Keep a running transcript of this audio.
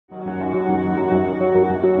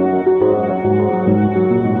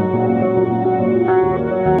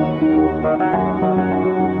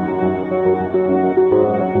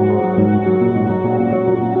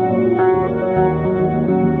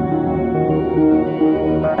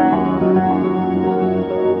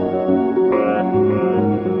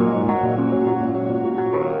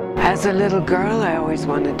As a little girl, I always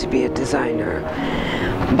wanted to be a designer,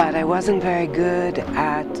 but I wasn't very good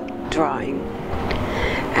at drawing.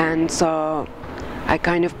 And so I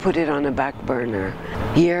kind of put it on a back burner.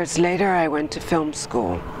 Years later, I went to film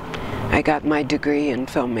school. I got my degree in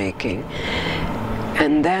filmmaking.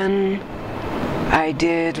 And then I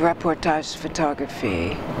did reportage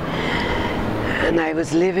photography. And I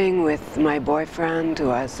was living with my boyfriend, who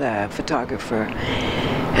was a photographer.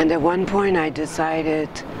 And at one point I decided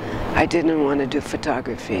I didn't want to do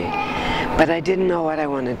photography, but I didn't know what I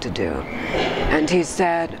wanted to do. And he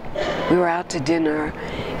said, we were out to dinner,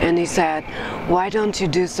 and he said, why don't you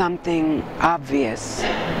do something obvious?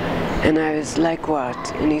 And I was like,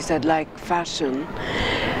 what? And he said, like fashion.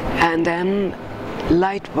 And then,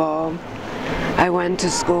 light bulb, I went to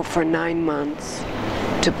school for 9 months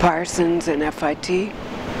to Parsons and FIT,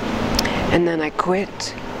 and then I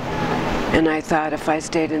quit. And I thought if I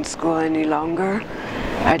stayed in school any longer,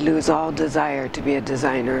 I'd lose all desire to be a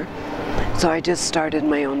designer. So I just started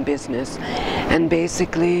my own business and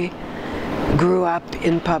basically grew up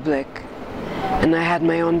in public. And I had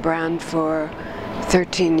my own brand for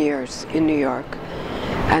 13 years in New York.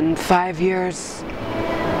 And 5 years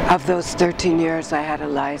of those 13 years I had a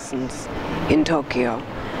license in Tokyo,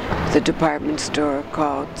 the department store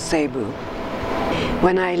called Seibu.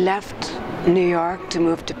 When I left New York to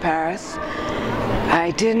move to Paris,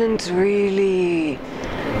 I didn't really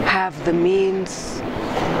have the means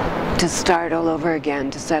to start all over again,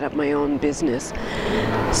 to set up my own business.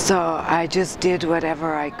 So I just did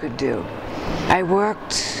whatever I could do. I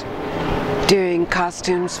worked doing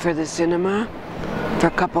costumes for the cinema for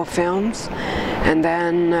a couple films, and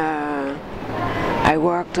then I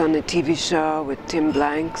worked on a TV show with Tim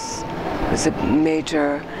Blanks, who was a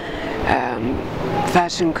major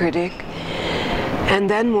fashion critic. And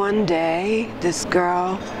then one day, this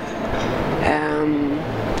girl,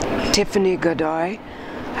 Tiffany Godoy,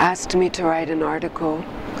 asked me to write an article,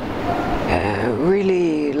 a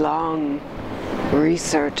really long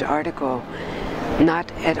research article, not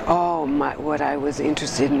at all what I was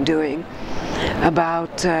interested in doing,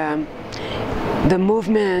 about the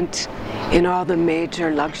movement in all the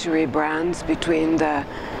major luxury brands between the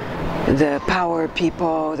power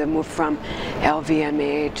people that moved from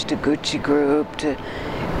LVMH to Gucci Group to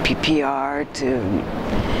PPR to...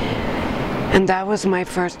 And that was my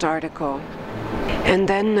first article. And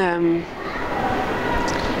then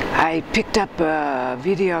I picked up a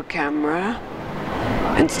video camera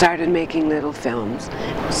and started making little films.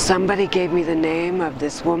 Somebody gave me the name of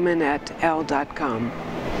this woman at Elle.com.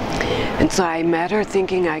 And so I met her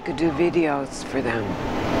thinking I could do videos for them.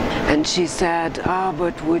 And she said, oh,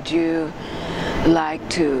 but would you like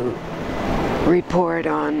to report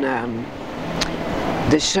on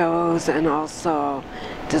the shows and also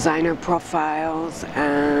designer profiles,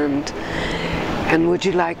 and would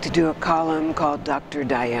you like to do a column called Dr.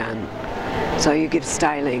 Diane? So you give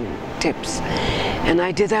styling tips. And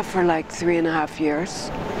I did that for like 3.5 years.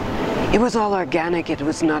 It was all organic, it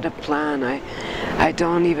was not a plan. I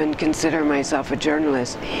don't even consider myself a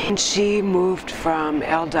journalist. And she moved from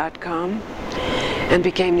Elle.com and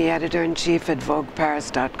became the editor-in-chief at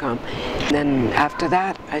VogueParis.com. And then after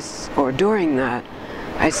that, or during that,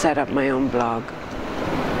 I set up my own blog,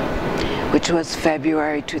 which was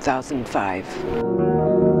February 2005.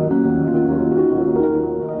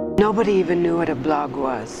 Nobody even knew what a blog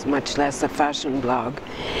was, much less a fashion blog.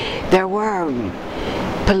 There were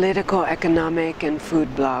political, economic, and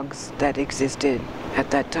food blogs that existed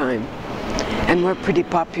at that time and were pretty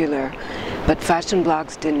popular, but fashion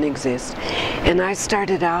blogs didn't exist. And I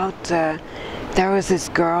started out, there was this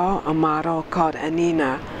girl, a model called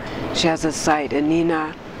Anina. She has a site,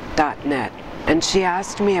 anina.net. And she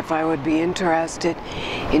asked me if I would be interested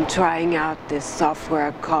in trying out this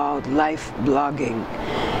software called life blogging.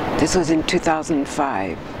 This was in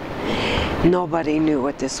 2005. Nobody knew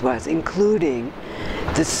what this was, including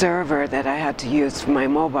the server that I had to use for my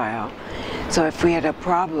mobile. So if we had a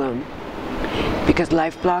problem, because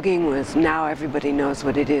life blogging was, now everybody knows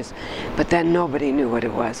what it is, but then nobody knew what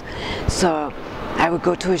it was. So I would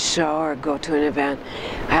go to a show or go to an event.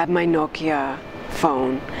 I had my Nokia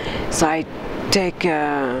phone, so I take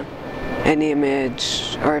an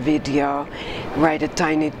image or a video, write a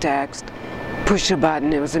tiny text, push a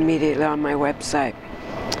button, it was immediately on my website.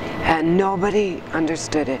 And nobody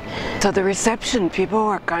understood it. So the reception, people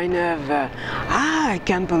were kind of, I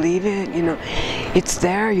can't believe it, you know, it's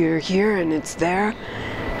there, you're here and it's there.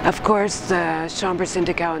 Of course, the Chambre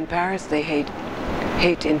Syndicale in Paris, they hate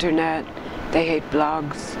internet, they hate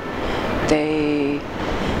blogs,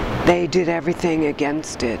 they did everything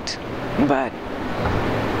against it, but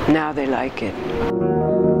now they like it.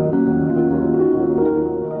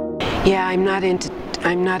 Yeah, I'm not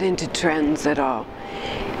into trends at all.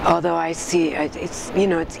 Although I see, it's, you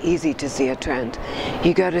know, it's easy to see a trend.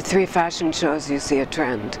 You go to 3 fashion shows, you see a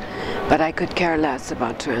trend. But I could care less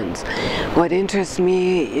about trends. What interests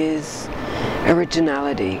me is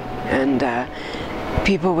originality and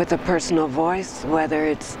people with a personal voice, whether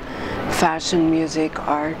it's fashion, music,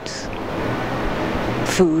 art,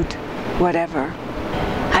 food, whatever.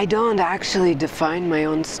 I don't actually define my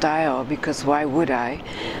own style, because why would I?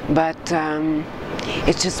 But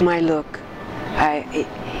it's just my look.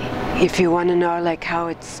 If you want to know like how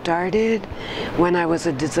it started, when I was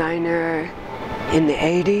a designer in the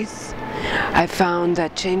 80s, I found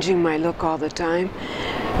that changing my look all the time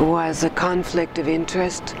was a conflict of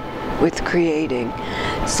interest with creating.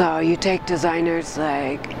 So you take designers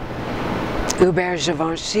like Hubert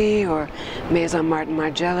Givenchy or Maison Martin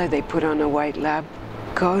Margiela, they put on a white lab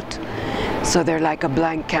coat, so they're like a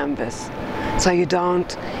blank canvas. So you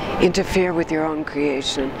don't interfere with your own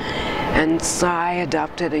creation. And so I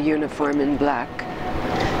adopted a uniform in black.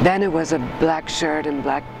 Then it was a black shirt and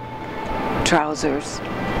black trousers,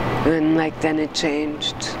 and like then it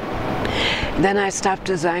changed. Then I stopped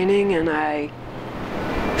designing and I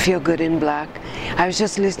feel good in black. I was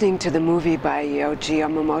just listening to the movie by Yohji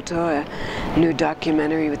Yamamoto, a new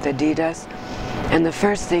documentary with Adidas, and the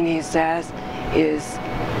first thing he says is,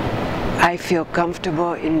 I feel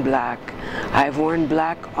comfortable in black. I've worn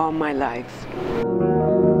black all my life.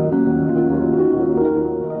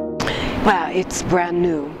 Well, it's brand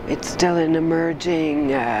new. It's still an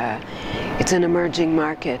emerging, it's an emerging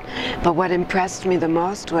market. But what impressed me the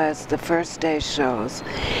most was the first day shows,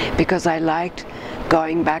 because I liked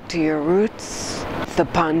going back to your roots, the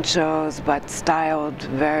ponchos, but styled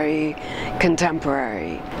very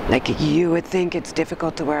contemporary. Like you would think it's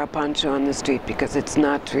difficult to wear a poncho on the street because it's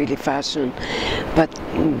not really fashion, but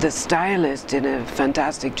the stylist did a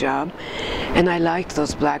fantastic job. And I liked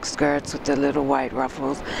those black skirts with the little white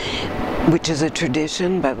ruffles, which is a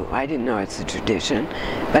tradition, but I didn't know it's a tradition,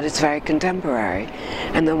 but it's very contemporary.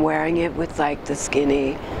 And then wearing it with like the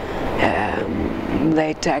skinny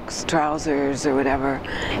latex trousers or whatever.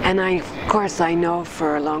 And of course I know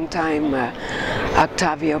for a long time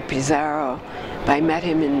Octavio Pizarro. I met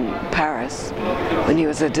him in Paris when he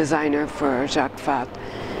was a designer for Jacques Fat.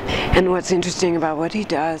 And what's interesting about what he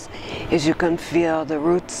does is you can feel the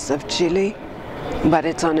roots of Chile, but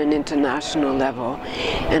it's on an international level.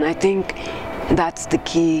 And I think that's the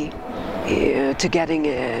key to getting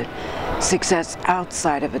success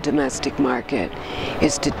outside of a domestic market,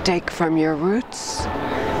 is to take from your roots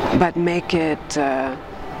but make it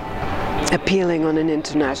appealing on an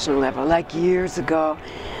international level. Like years ago,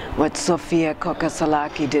 what Sofia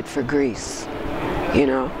Kokasalaki did for Greece, you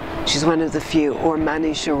know, she's one of the few, or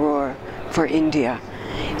Mani Sharur for India.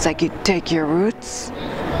 It's like you take your roots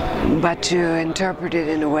but you interpret it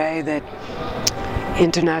in a way that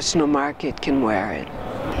international market can wear it.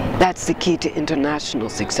 That's the key to international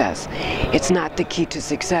success. It's not the key to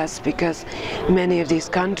success because many of these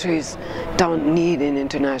countries don't need an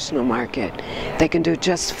international market. They can do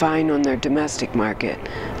just fine on their domestic market.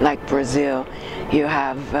 Like Brazil, you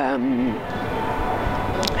have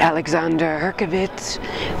Alexander Herkovich,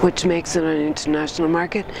 which makes it an international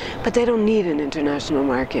market, but they don't need an international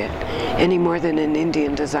market any more than an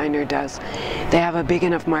Indian designer does. They have a big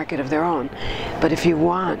enough market of their own. But if you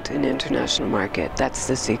want an international market, that's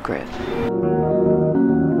the secret.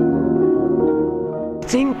 I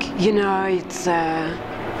think, you know, it's a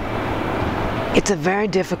very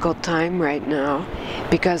difficult time right now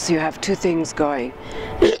because you have two things going.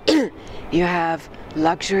 You have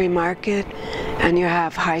luxury market and you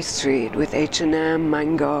have high street with H&M,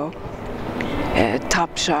 Mango,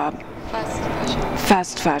 Topshop,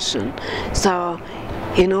 fast fashion. So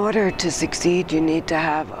in order to succeed, you need to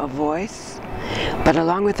have a voice, but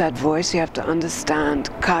along with that voice, you have to understand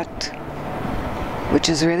cut, which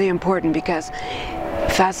is really important because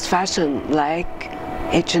fast fashion, like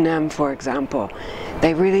H&M, for example,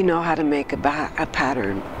 they really know how to make a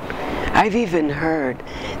pattern. I've even heard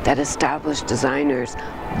that established designers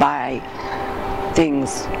buy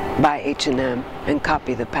things by H&M and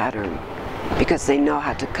copy the pattern because they know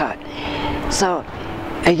how to cut. So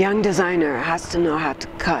a young designer has to know how to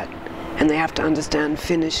cut, and they have to understand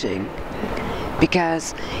finishing,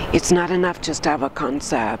 because it's not enough just to have a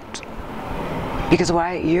concept, because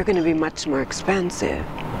why? You're going to be much more expensive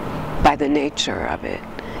by the nature of it,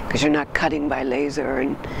 because you're not cutting by laser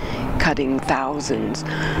and cutting thousands.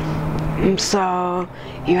 So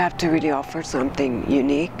you have to really offer something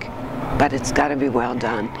unique, but it's got to be well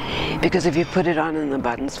done, because if you put it on and the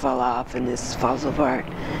buttons fall off and this falls apart,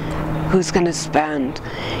 who's going to spend,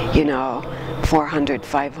 you know, 400,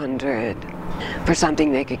 500 for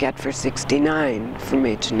something they could get for 69 from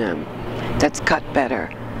H&M. That's cut better.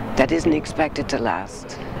 That isn't expected to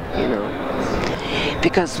last, you know.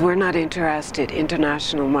 Because we're not interested,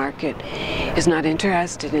 international market is not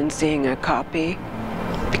interested in seeing a copy,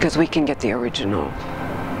 because we can get the original.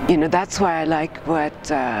 You know, that's why I like what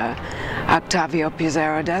Octavio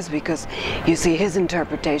Pizarro does, because you see his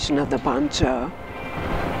interpretation of the poncho,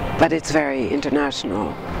 but it's very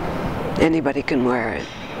international. Anybody can wear it.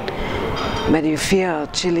 But you feel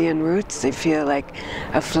Chilean roots, they feel like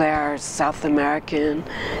a flair, South American,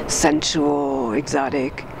 sensual,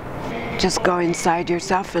 exotic. Just go inside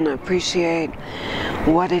yourself and appreciate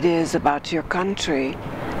what it is about your country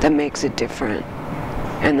that makes it different.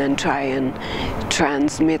 And then try and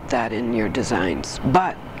transmit that in your designs.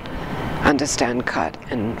 But understand cut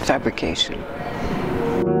and fabrication.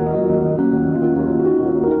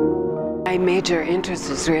 My major interest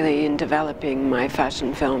is really in developing my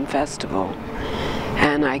fashion film festival,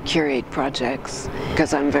 and I curate projects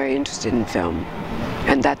because I'm very interested in film,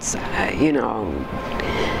 and that's you know,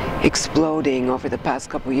 exploding over the past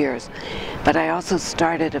couple years. But I also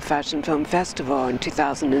started a fashion film festival in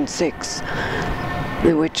 2006,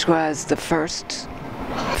 which was the first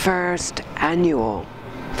annual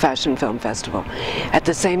fashion film festival. At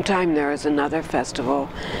the same time, there was another festival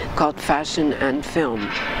called Fashion and Film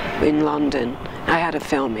in London. I had a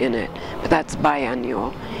film in it, but that's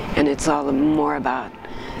biannual, and it's all more about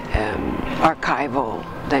archival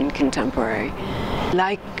than contemporary. I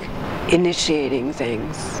like initiating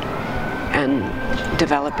things and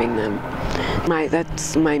developing them.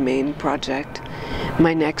 That's my main project.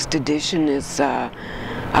 My next edition is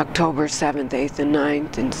October 7th, 8th, and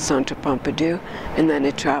 9th in Centre Pompidou, and then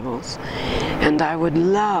it travels. And I would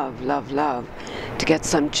love, love, love to get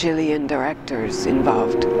some Chilean directors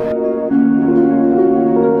involved.